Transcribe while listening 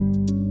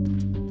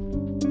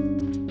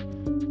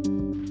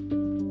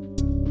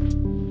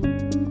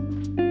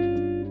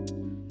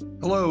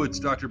Hello, it's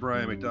Dr.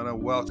 Brian McDonough.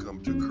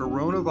 Welcome to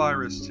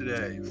Coronavirus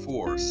Today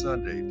for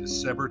Sunday,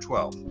 December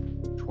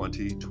 12th,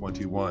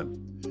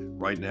 2021.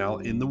 Right now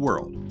in the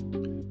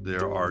world,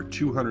 there are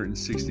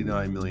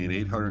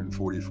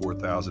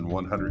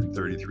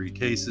 269,844,133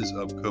 cases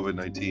of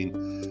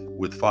COVID-19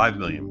 with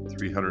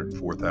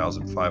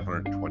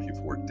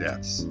 5,304,524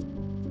 deaths.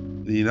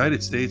 In the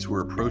United States,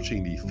 we're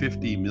approaching the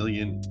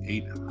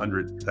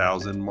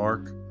 50,800,000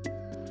 mark.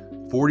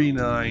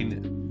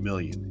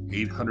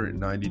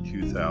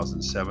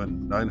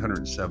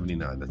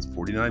 49,892,979. That's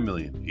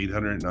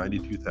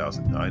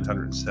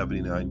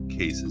 49,892,979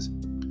 cases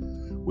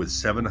with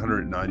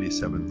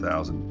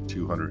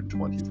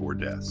 797,224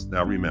 deaths.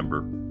 Now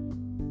remember,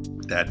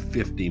 that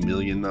 50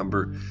 million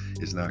number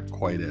is not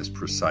quite as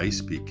precise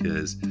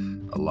because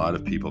a lot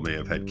of people may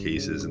have had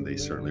cases and they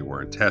certainly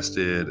weren't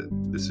tested.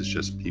 This is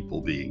just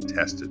people being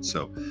tested.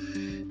 So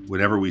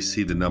whenever we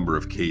see the number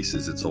of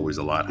cases, it's always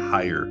a lot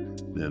higher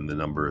than the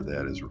number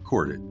that is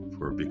recorded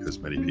because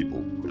many people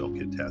don't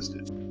get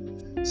tested.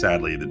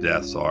 Sadly, the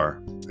deaths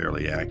are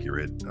fairly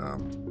accurate.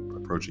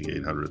 Approaching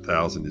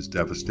 800,000 is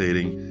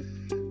devastating,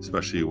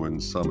 especially when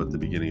some at the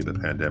beginning of the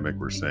pandemic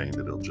were saying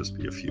that it'll just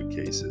be a few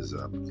cases.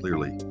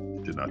 Clearly,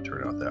 it did not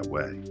turn out that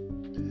way.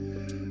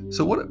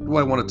 So what do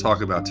I want to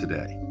talk about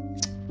today?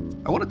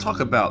 I want to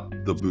talk about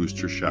the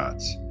booster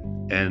shots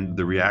and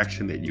the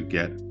reaction that you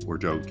get or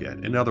don't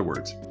get. In other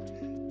words,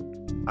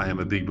 I am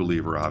a big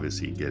believer,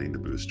 obviously, in getting the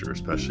booster,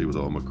 especially with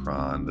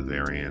Omicron, the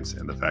variants,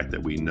 and the fact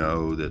that we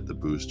know that the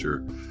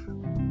booster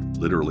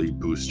literally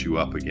boosts you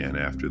up again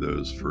after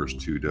those first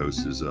two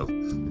doses of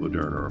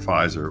Moderna or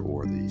Pfizer,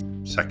 or the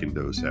second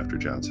dose after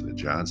Johnson &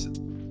 Johnson.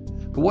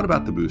 But what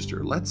about the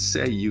booster? Let's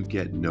say you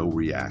get no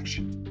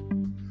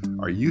reaction.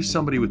 Are you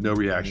somebody with no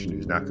reaction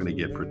who's not going to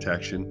get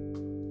protection?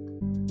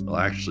 Well,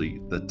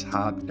 actually, the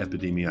top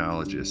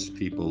epidemiologists,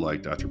 people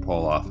like Dr.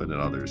 Paul Offit and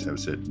others, have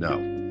said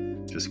no.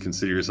 Just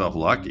consider yourself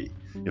lucky.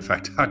 In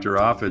fact, Dr.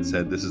 Offit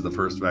said this is the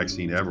first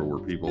vaccine ever where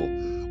people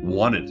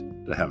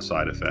wanted to have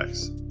side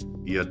effects.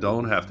 You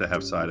don't have to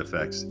have side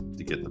effects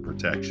to get the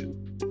protection.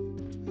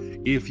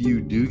 If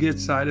you do get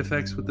side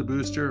effects with the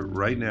booster,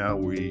 right now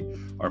we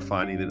are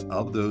finding that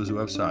of those who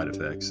have side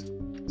effects,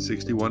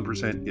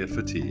 61% get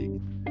fatigue,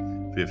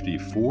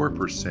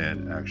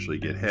 54% actually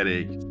get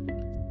headache,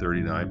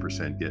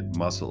 39% get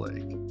muscle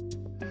ache.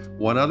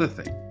 One other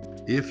thing.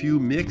 If you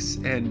mix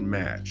and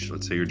match,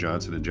 let's say you're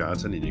Johnson &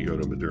 Johnson and you go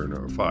to Moderna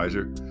or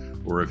Pfizer,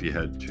 or if you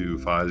had two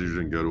Pfizers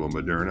and go to a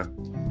Moderna,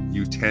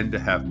 you tend to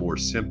have more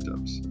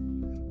symptoms.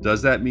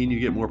 Does that mean you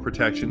get more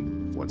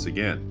protection? Once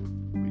again,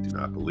 we do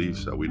not believe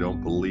so. We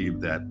don't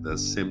believe that the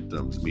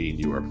symptoms mean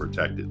you are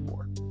protected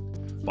more.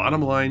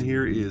 Bottom line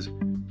here is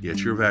get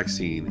your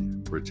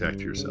vaccine,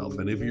 protect yourself.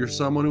 And if you're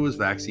someone who is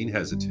vaccine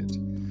hesitant,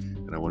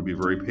 and I want to be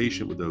very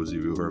patient with those of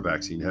you who are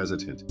vaccine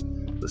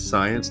hesitant, the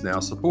science now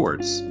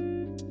supports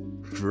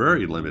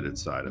very limited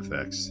side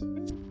effects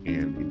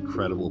and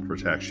incredible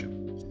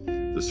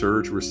protection. The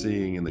surge we're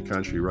seeing in the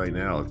country right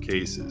now of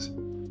cases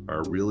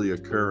are really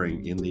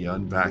occurring in the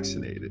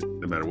unvaccinated.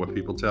 No matter what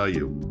people tell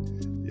you,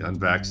 the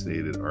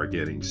unvaccinated are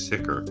getting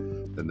sicker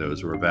than those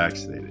who are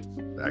vaccinated.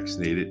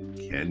 Vaccinated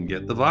can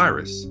get the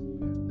virus.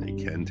 They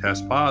can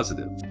test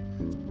positive,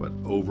 but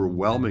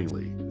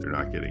overwhelmingly, they're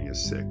not getting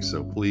as sick.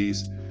 So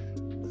please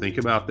think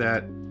about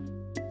that.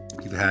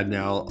 You've had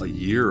now a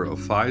year of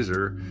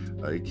Pfizer.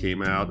 It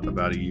came out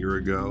about a year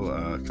ago,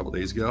 a couple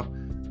days ago.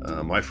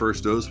 My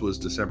first dose was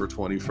December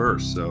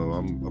 21st, so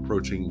I'm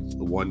approaching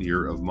the 1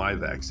 year of my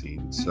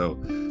vaccine. So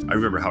I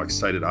remember how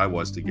excited I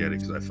was to get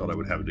it because I felt I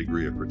would have a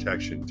degree of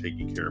protection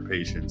taking care of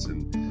patients.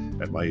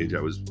 And at my age,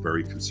 I was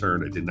very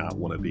concerned. I did not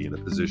want to be in a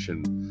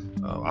position,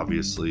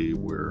 obviously,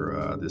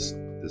 where this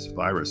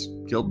virus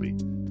killed me.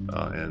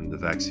 And the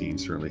vaccine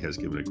certainly has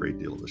given a great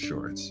deal of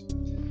assurance.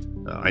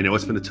 I know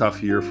it's been a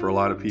tough year for a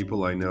lot of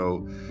people. I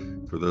know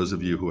for those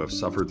of you who have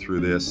suffered through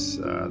this,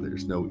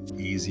 there's no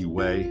easy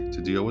way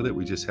to deal with it.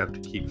 We just have to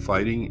keep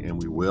fighting,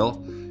 and we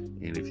will.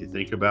 And if you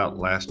think about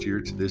last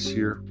year to this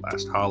year,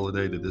 last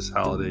holiday to this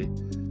holiday,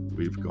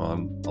 we've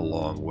gone a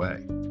long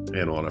way.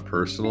 And on a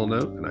personal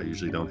note, and I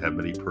usually don't have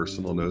many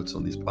personal notes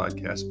on these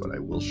podcasts, but I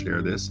will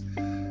share this.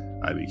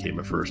 I became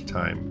a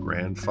first-time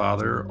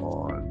grandfather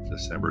on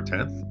December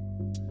 10th,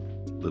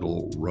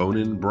 little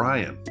Ronan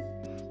Brian.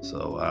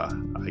 So I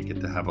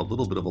get to have a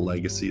little bit of a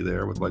legacy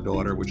there with my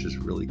daughter, which is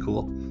really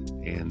cool.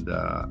 And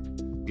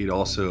it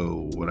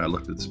also, when I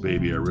looked at this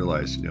baby, I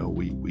realized,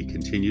 we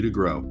continue to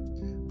grow.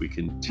 We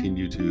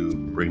continue to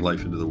bring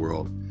life into the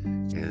world.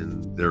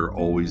 And there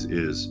always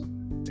is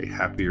a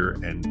happier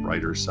and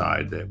brighter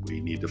side that we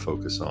need to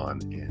focus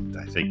on. And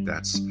I think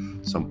that's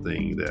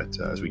something that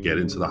as we get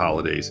into the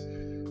holidays,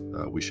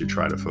 we should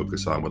try to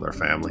focus on with our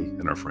family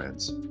and our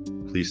friends.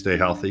 Please stay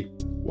healthy.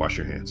 Wash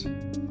your hands.